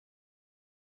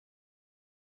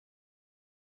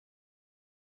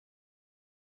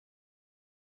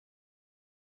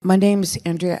My name is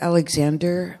Andrea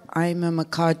Alexander. I'm a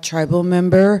Makah tribal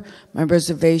member. My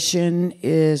reservation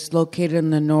is located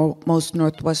in the most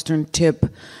northwestern tip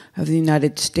of the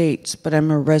United States, but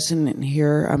I'm a resident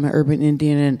here. I'm an urban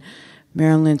Indian, and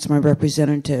Marilyn's my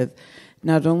representative.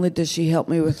 Not only does she help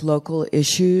me with local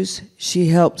issues, she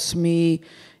helps me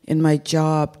in my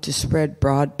job to spread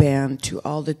broadband to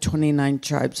all the 29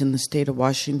 tribes in the state of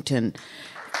Washington.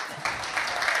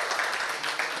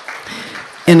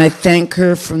 And I thank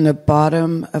her from the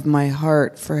bottom of my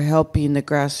heart for helping the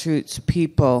grassroots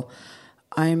people.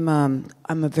 I'm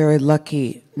a very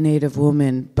lucky Native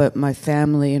woman, but my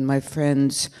family and my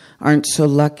friends aren't so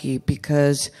lucky,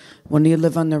 because when you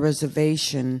live on the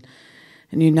reservation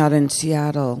and you're not in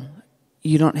Seattle,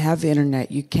 you don't have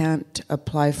internet. You can't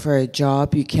apply for a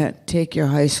job. You can't take your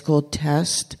high school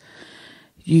test.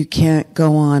 You can't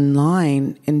go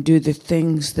online and do the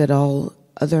things that all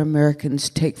other Americans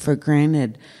take for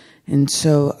granted. And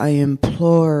so I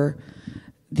implore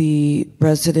the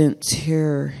residents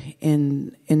here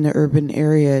in the urban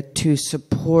area to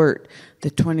support the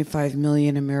 25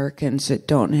 million Americans that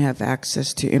don't have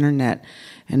access to internet.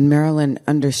 And Marilyn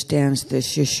understands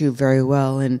this issue very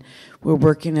well, and we're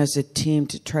working as a team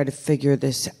to try to figure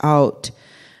this out.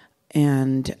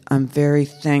 And I'm very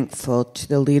thankful to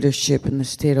the leadership in the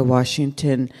state of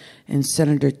Washington. And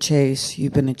Senator Chase,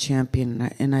 you've been a champion.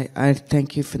 And I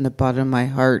thank you from the bottom of my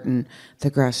heart and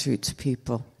the grassroots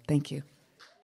people. Thank you.